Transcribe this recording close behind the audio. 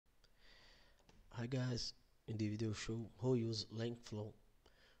Hi guys, in the video show how use Langflow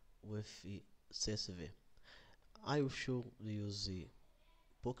with the CSV. I will show the use the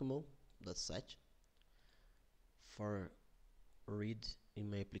Pokemon set for read in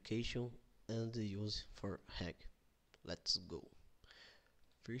my application and the use for hack. Let's go.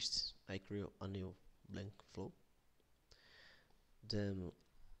 First I create a new blank flow. Then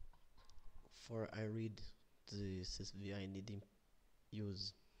for I read the CSV I need to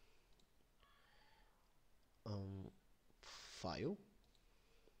use file,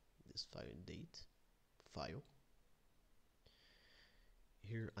 this file date file.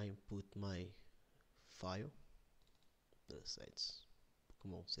 Here I input my file, the sites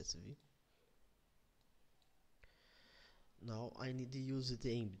Pokemon CSV. Now I need to use the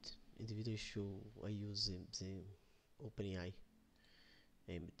embed. In the video show I use the OpenAI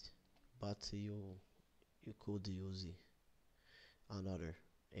embed, but you could use another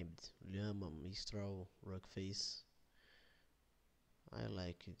embed, Llama, Mistral, Rugface. I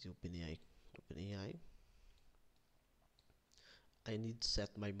like the OpenAI. I need to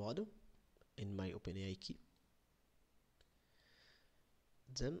set my model in my OpenAI key.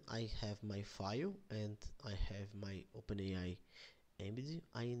 Then I have my file and I have my OpenAI embed.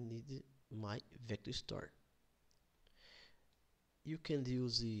 I need my vector store. You can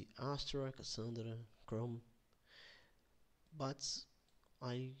use the Astra, Cassandra, Chrome, but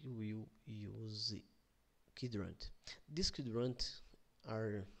I will use the Qdrant. These Qdrant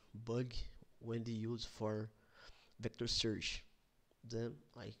are bug when they use for vector search. Then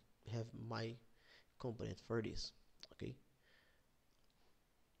I have my component for this. Okay,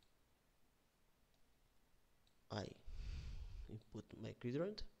 I input my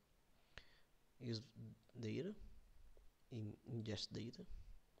Qdrant, use data, ingest data,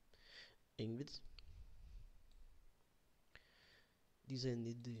 embed. This I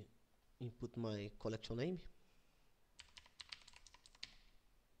need to input my collection name,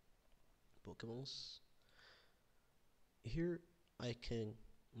 Pokemons. Here I can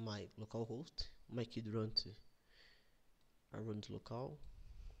my localhost, my Qdrant runs local,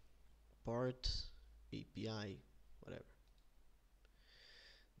 port, API, whatever.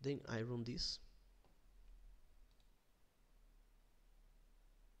 Then I run this.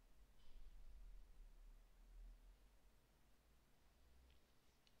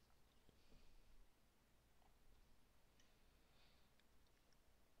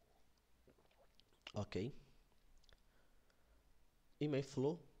 Okay. In my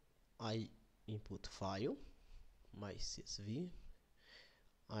flow, I input file, my CSV.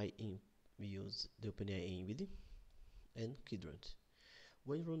 I use the OpenAI embed and Qdrant.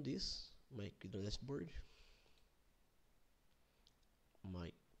 When I run this, my Qdrant dashboard,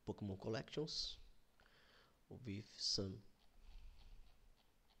 my Pokemon collections with some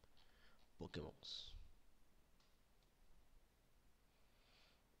Pokemons.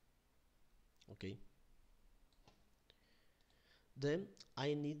 Okay. Then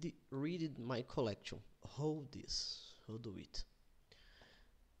I need to read my collection. How do it?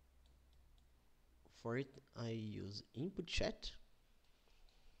 For it I use input chat.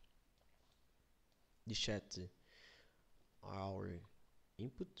 The chat our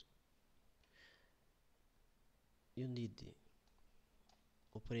input. You need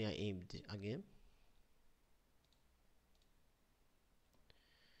OpenAI embed again.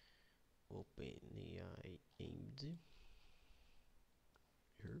 OpenAI embed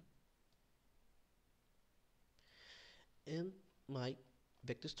here, and my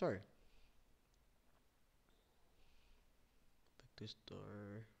vector store.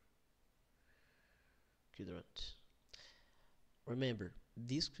 Qdrant. Remember,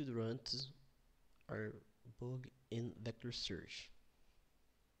 these Qdrant are bug in vector search.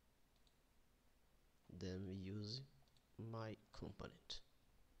 Then we use my component.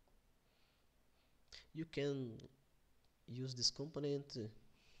 You can use this component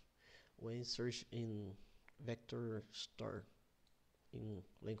when search in vector store in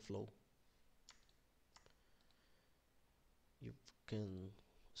Langflow. You can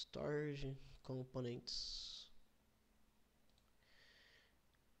storage components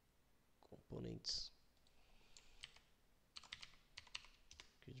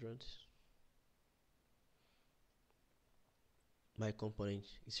Qdrant. My component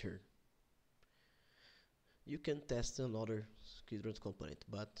is here. You can test another Qdrant component,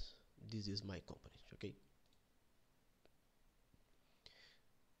 but this is my component. Okay,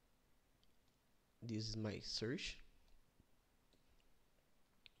 this is my search,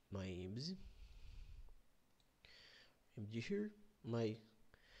 my image here. My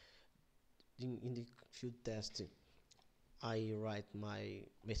in the field test I write my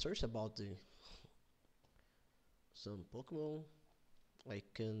search about the some Pokemon. I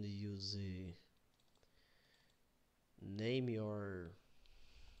can use a name or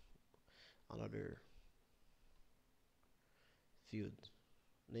another field.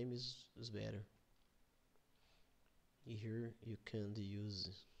 Name is better. Here you can use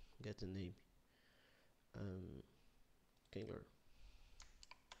get a name. Kingler.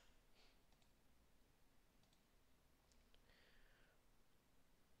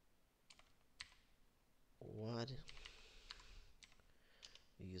 What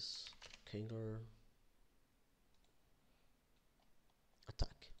is Kingler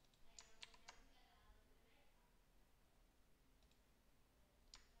attack?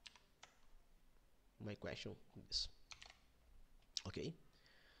 My question is okay.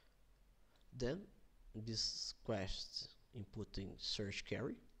 Then this quest inputting search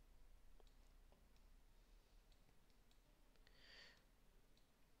query.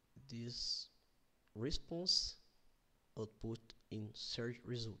 This response output in search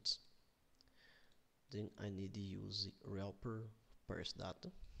results. Then I need to use helper parse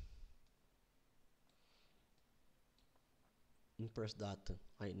data. In parse data,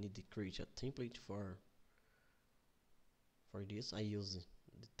 I need to create a template for this. I use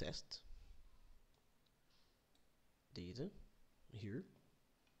the test data here.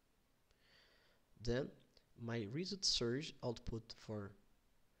 Then my result search output for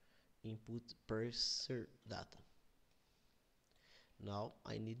input parser data. Now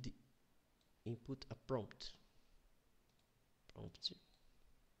I need to input a prompt.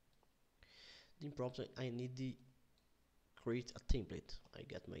 The prompt I need to create a template. I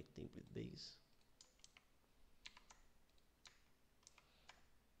get my template base.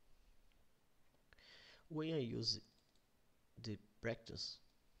 When I use the practice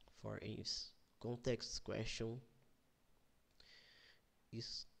for a context question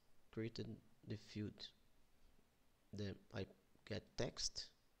is created the field. Then I get text,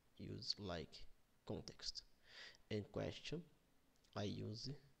 use like context, and question, I use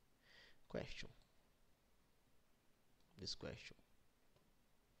question. This question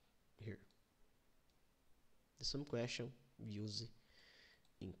here. The same question use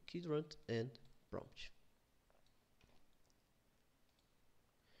in Qdrant and prompt.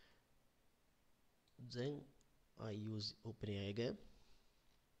 Then I use OpenAI again.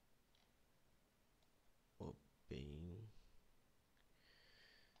 OpenAI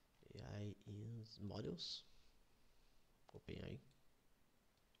is models. OpenAI.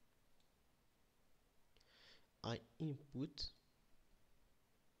 I input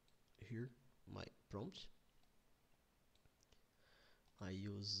here my prompt. I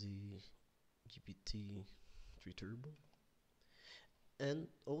use the GPT-3 Turbo, and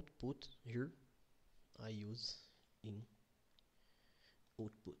output here I use in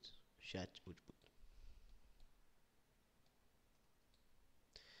output, chat output.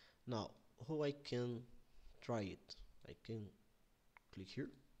 Now, how I can try it? I can click here,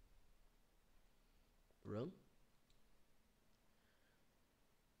 run.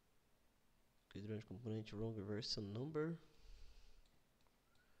 Qdrant component wrong version number.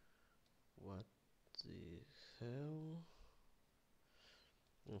 What the hell?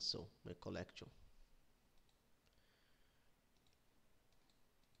 And so my collection.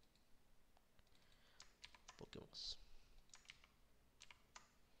 Pokemons.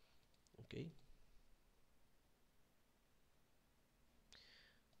 Okay.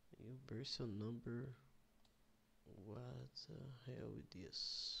 New version number. What the hell is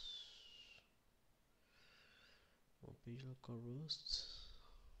this? One page local roast.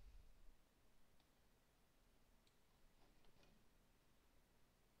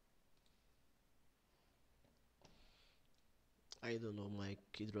 I don't know my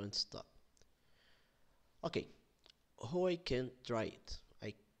Qdrant stop. Okay, how I can try it?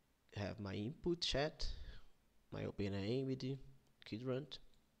 I have my input chat, my OpenAI with Qdrant,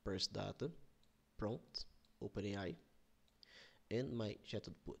 parse data, prompt, OpenAI, and my chat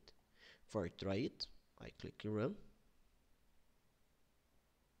output. For try it, I click run.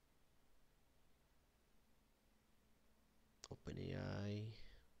 OpenAI.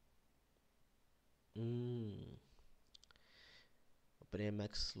 OpenAI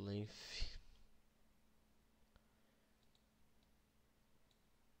max length.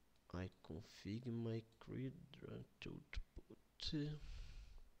 I configure my Qdrant output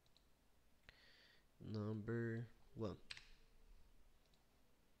number 1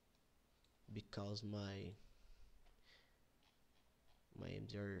 because my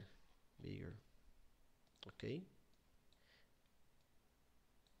aims are bigger. Okay,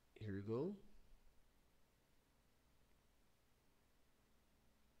 here we go.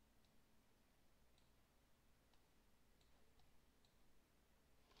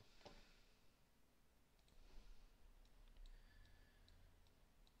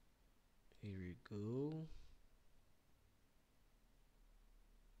 go.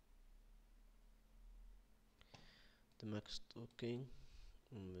 The max token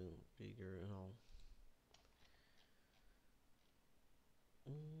will figure out.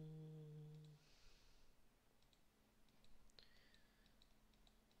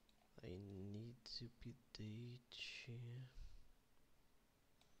 I need to update here.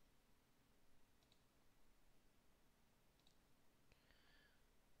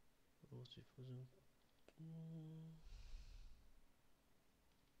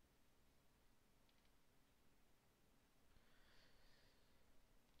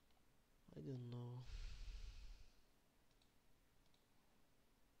 I don't know.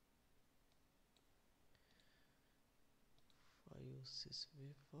 File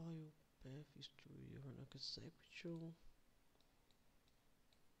CSV file path history of an exception.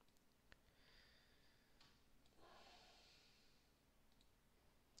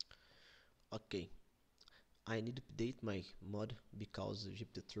 Okay, I need to update my mod because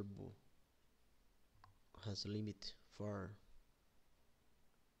GPT Turbo has a limit for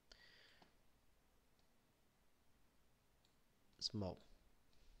small.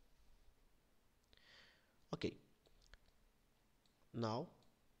 Okay, now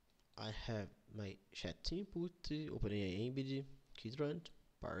I have my chat input, OpenAI embed, Qdrant,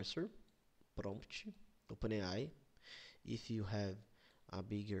 parser, prompt, OpenAI. If you have a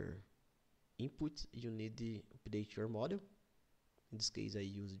bigger input, you need to update your model. In this case, I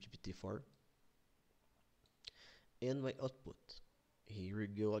use GPT-4. And my output. Here we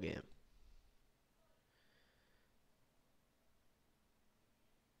go again.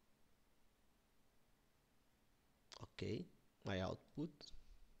 Okay, my output.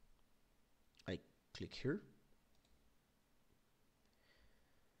 I click here.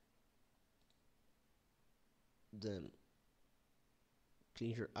 Then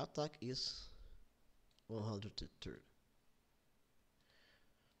cleanser attack is 130.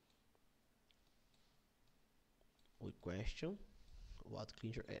 We question what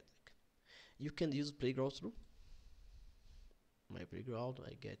cleanser attack. You can use playground through. My playground,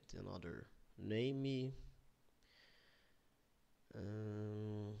 I get another name.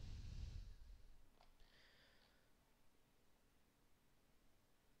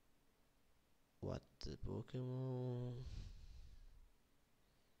 What the Pokemon?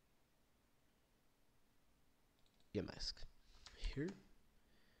 Mask. Here.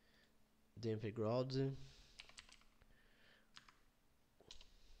 Then playground.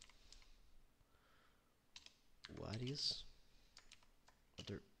 What is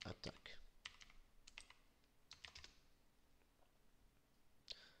other attack?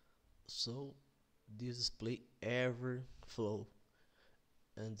 So this display every flow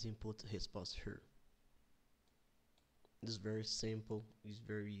and input response here. It's very simple, it's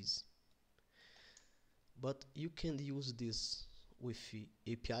very easy. But you can use this with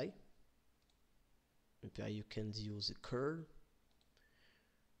API. You can use curl,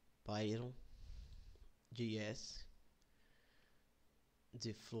 Python, JS,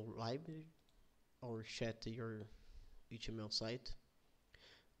 the flow library, or chat your HTML site.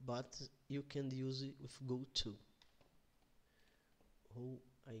 But you can use it with Go too. How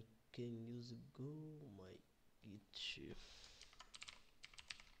I can use Go? My Git.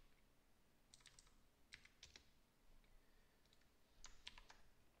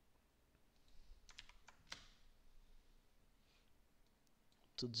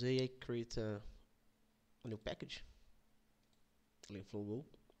 Today I create a new package, Langflow Go.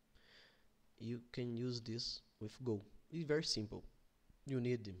 You can use this with Go. It's very simple. You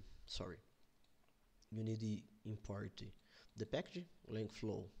need to import the package,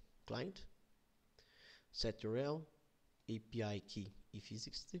 Langflow client, set URL, API key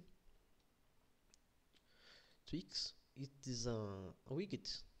if60, tweaks. It is a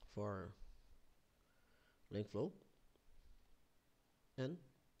widget for Langflow, and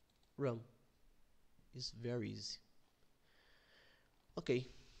run. It's very easy. Okay,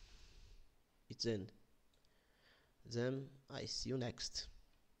 it's end. Then I see you next.